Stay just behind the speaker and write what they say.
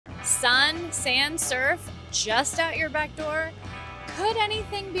sun, sand, surf, just out your back door. Could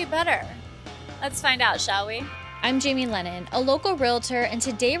anything be better? Let's find out, shall we? I'm Jamie Lennon, a local realtor, and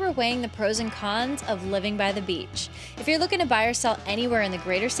today we're weighing the pros and cons of living by the beach. If you're looking to buy or sell anywhere in the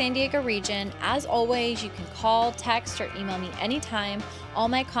greater San Diego region, as always, you can call, text, or email me anytime. All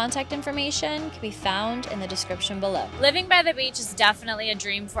my contact information can be found in the description below. Living by the beach is definitely a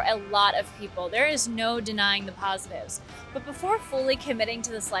dream for a lot of people. There is no denying the positives. But before fully committing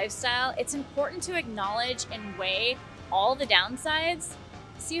to this lifestyle, it's important to acknowledge and weigh all the downsides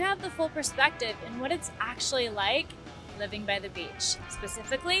so you have the full perspective in what it's actually like living by the beach,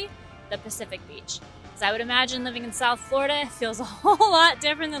 specifically the Pacific Beach. As I would imagine, living in South Florida feels a whole lot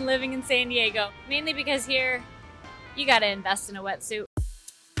different than living in San Diego, mainly because here you gotta invest in a wetsuit.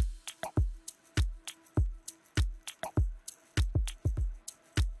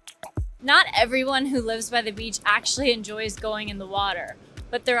 Not everyone who lives by the beach actually enjoys going in the water,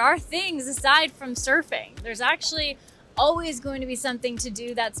 but there are things aside from surfing. There's actually always going to be something to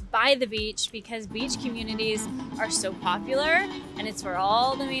do that's by the beach because beach communities are so popular, and it's where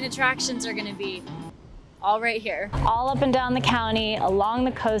all the main attractions are going to be. All right here. All up and down the county, along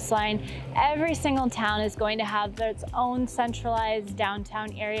the coastline, every single town is going to have its own centralized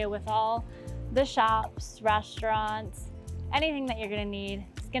downtown area with all the shops, restaurants, anything that you're going to need.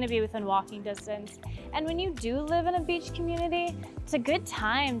 It's going to be within walking distance. And when you do live in a beach community, it's a good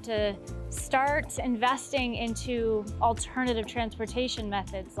time to start investing into alternative transportation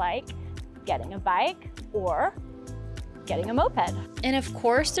methods like getting a bike or getting a moped. And of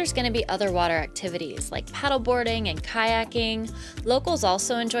course, there's going to be other water activities like paddleboarding and kayaking. Locals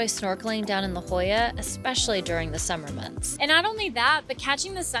also enjoy snorkeling down in La Jolla, especially during the summer months. And not only that, but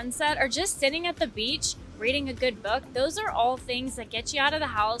catching the sunset or just sitting at the beach, reading a good book, those are all things that get you out of the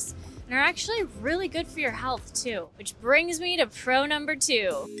house and are actually really good for your health too. Which brings me to pro number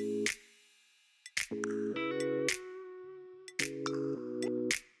 2.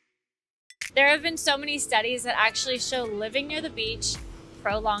 There have been so many studies that actually show living near the beach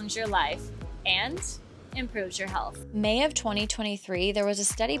prolongs your life and improves your health. May of 2023, there was a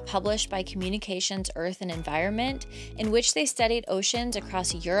study published by Communications, Earth and Environment in which they studied oceans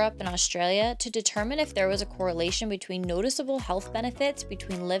across Europe and Australia to determine if there was a correlation between noticeable health benefits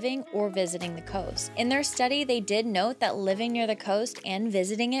between living or visiting the coast. In their study, they did note that living near the coast and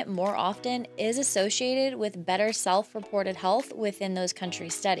visiting it more often is associated with better self-reported health within those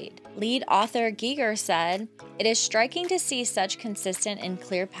countries studied. Lead author Giger said, "It is striking to see such consistent and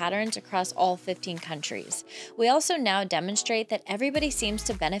clear patterns across all 15 countries. We also now demonstrate that everybody seems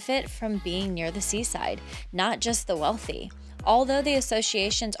to benefit from being near the seaside, not just the wealthy. Although the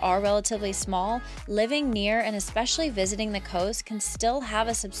associations are relatively small, living near and especially visiting the coast can still have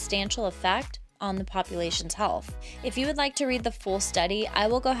a substantial effect on the population's health." If you would like to read the full study, I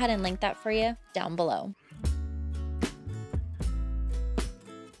will go ahead and link that for you down below.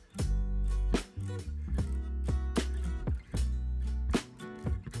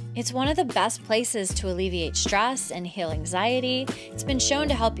 It's one of the best places to alleviate stress and heal anxiety. It's been shown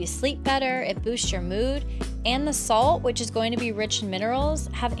to help you sleep better, it boosts your mood, and the salt, which is going to be rich in minerals,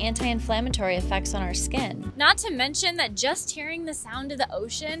 have anti-inflammatory effects on our skin. Not to mention that just hearing the sound of the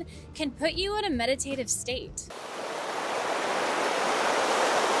ocean can put you in a meditative state.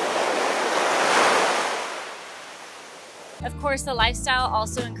 Of course, the lifestyle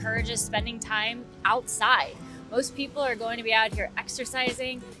also encourages spending time outside. Most people are going to be out here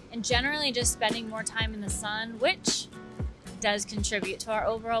exercising and generally just spending more time in the sun, which does contribute to our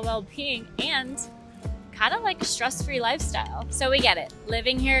overall well-being and kind of like a stress-free lifestyle. So we get it.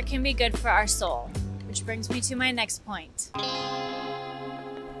 Living here can be good for our soul, which brings me to my next point.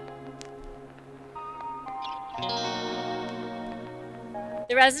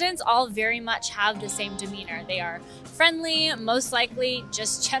 The residents all very much have the same demeanor. They are friendly, most likely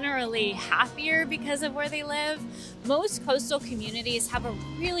just generally happier because of where they live. Most coastal communities have a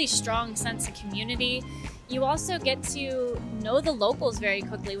really strong sense of community. You also get to know the locals very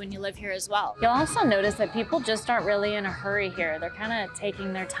quickly when you live here as well. You'll also notice that people just aren't really in a hurry here. They're kind of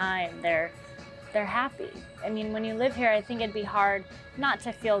taking their time. They're happy. I mean, when you live here, I think it'd be hard not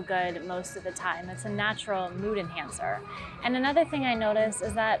to feel good most of the time. It's a natural mood enhancer. And another thing I notice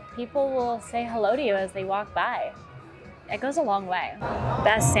is that people will say hello to you as they walk by. It goes a long way.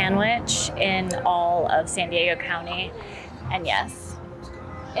 Best sandwich in all of San Diego County. And yes,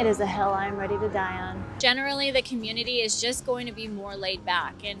 it is a hill I'm ready to die on. Generally, the community is just going to be more laid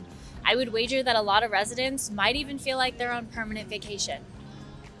back. And I would wager that a lot of residents might even feel like they're on permanent vacation.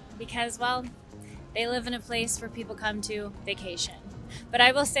 Because, well, they live in a place where people come to vacation. But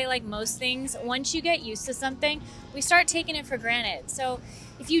I will say, like most things, once you get used to something, we start taking it for granted. So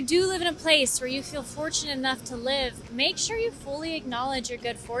If you do live in a place where you feel fortunate enough to live, make sure you fully acknowledge your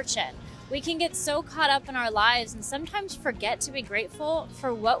good fortune. We can get so caught up in our lives and sometimes forget to be grateful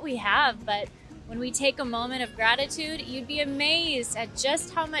for what we have, but when we take a moment of gratitude, you'd be amazed at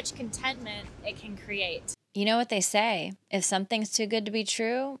just how much contentment it can create. You know what they say, if something's too good to be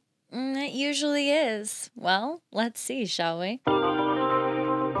true, it usually is. Well, let's see, shall we?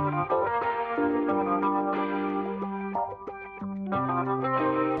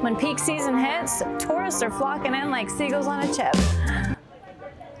 When peak season hits, tourists are flocking in like seagulls on a chip.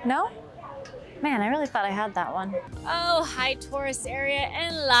 No? Man, I really thought I had that one. Oh, high tourist area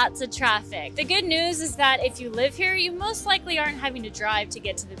and lots of traffic. The good news is that if you live here, you most likely aren't having to drive to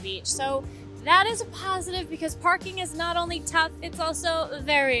get to the beach. So that is a positive because parking is not only tough, it's also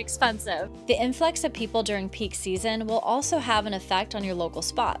very expensive. The influx of people during peak season will also have an effect on your local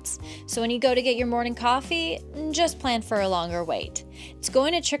spots. So when you go to get your morning coffee, just plan for a longer wait. It's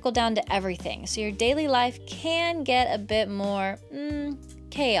going to trickle down to everything, so your daily life can get a bit more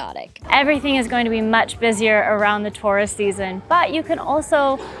chaotic. Everything is going to be much busier around the tourist season, but you can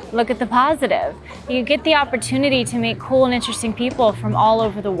also look at the positive. You get the opportunity to meet cool and interesting people from all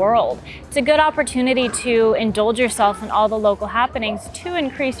over the world. It's a good opportunity to indulge yourself in all the local happenings to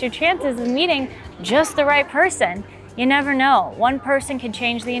increase your chances of meeting just the right person. You never know. One person can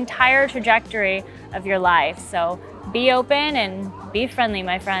change the entire trajectory of your life. So be open and be friendly,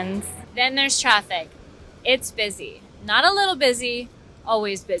 my friends. Then there's traffic. It's busy. Not a little busy,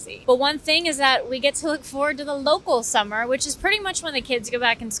 always busy. But one thing is that we get to look forward to the local summer, which is pretty much when the kids go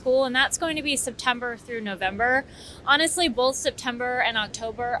back in school, and that's going to be September through November. Honestly, both September and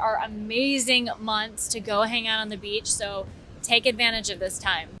October are amazing months to go hang out on the beach, so take advantage of this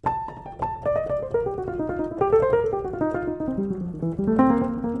time.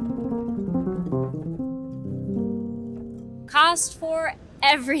 Cost for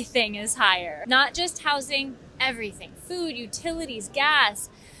everything is higher. Not just housing, everything. Food, utilities, gas.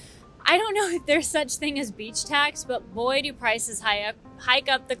 I don't know if there's such thing as beach tax, but boy do prices hike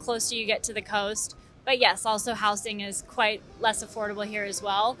up the closer you get to the coast. But yes, also housing is quite less affordable here as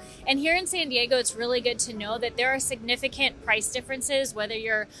well. And here in San Diego, it's really good to know that there are significant price differences, whether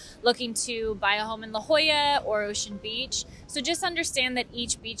you're looking to buy a home in La Jolla or Ocean Beach. So just understand that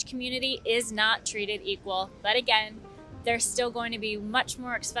each beach community is not treated equal. But again, they're still going to be much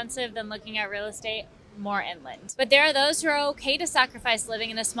more expensive than looking at real estate more inland. But there are those who are okay to sacrifice living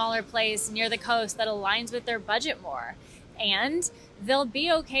in a smaller place near the coast that aligns with their budget more. And they'll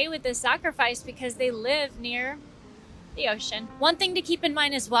be okay with this sacrifice because they live near the ocean. One thing to keep in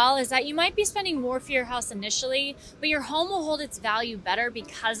mind as well is that you might be spending more for your house initially, but your home will hold its value better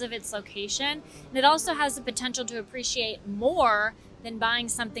because of its location. And it also has the potential to appreciate more than buying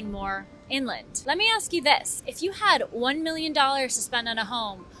something more inland. Let me ask you this. If you had $1 million to spend on a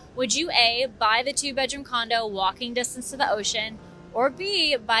home, would you A, buy the 2-bedroom condo walking distance to the ocean, or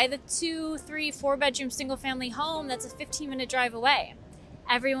B, buy the 2, 3, 4-bedroom single-family home that's a 15-minute drive away?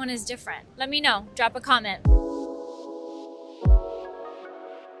 Everyone is different. Let me know. Drop a comment.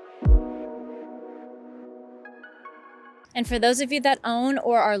 And for those of you that own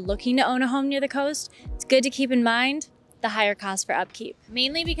or are looking to own a home near the coast, it's good to keep in mind the higher cost for upkeep.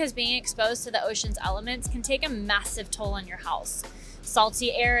 Mainly because being exposed to the ocean's elements can take a massive toll on your house.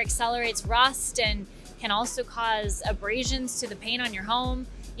 Salty air accelerates rust and can also cause abrasions to the paint on your home.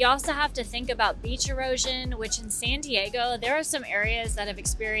 You also have to think about beach erosion, which in San Diego, there are some areas that have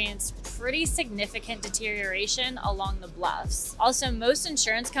experienced pretty significant deterioration along the bluffs. Also, most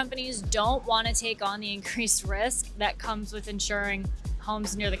insurance companies don't want to take on the increased risk that comes with insuring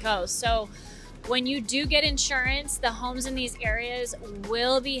homes near the coast. So when you do get insurance, the homes in these areas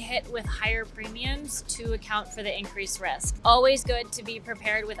will be hit with higher premiums to account for the increased risk. Always good to be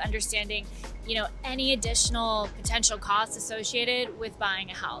prepared with understanding, any additional potential costs associated with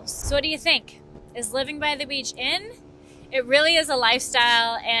buying a house. So what do you think? Is living by the beach in? It really is a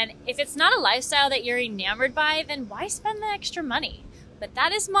lifestyle, and if it's not a lifestyle that you're enamored by, then why spend the extra money? But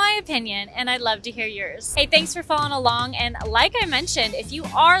that is my opinion, and I'd love to hear yours. Hey, thanks for following along. And like I mentioned, if you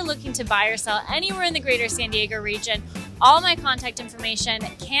are looking to buy or sell anywhere in the greater San Diego region, all my contact information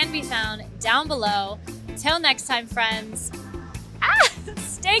can be found down below. Till next time, friends,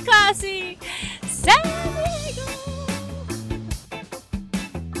 stay classy, San Diego.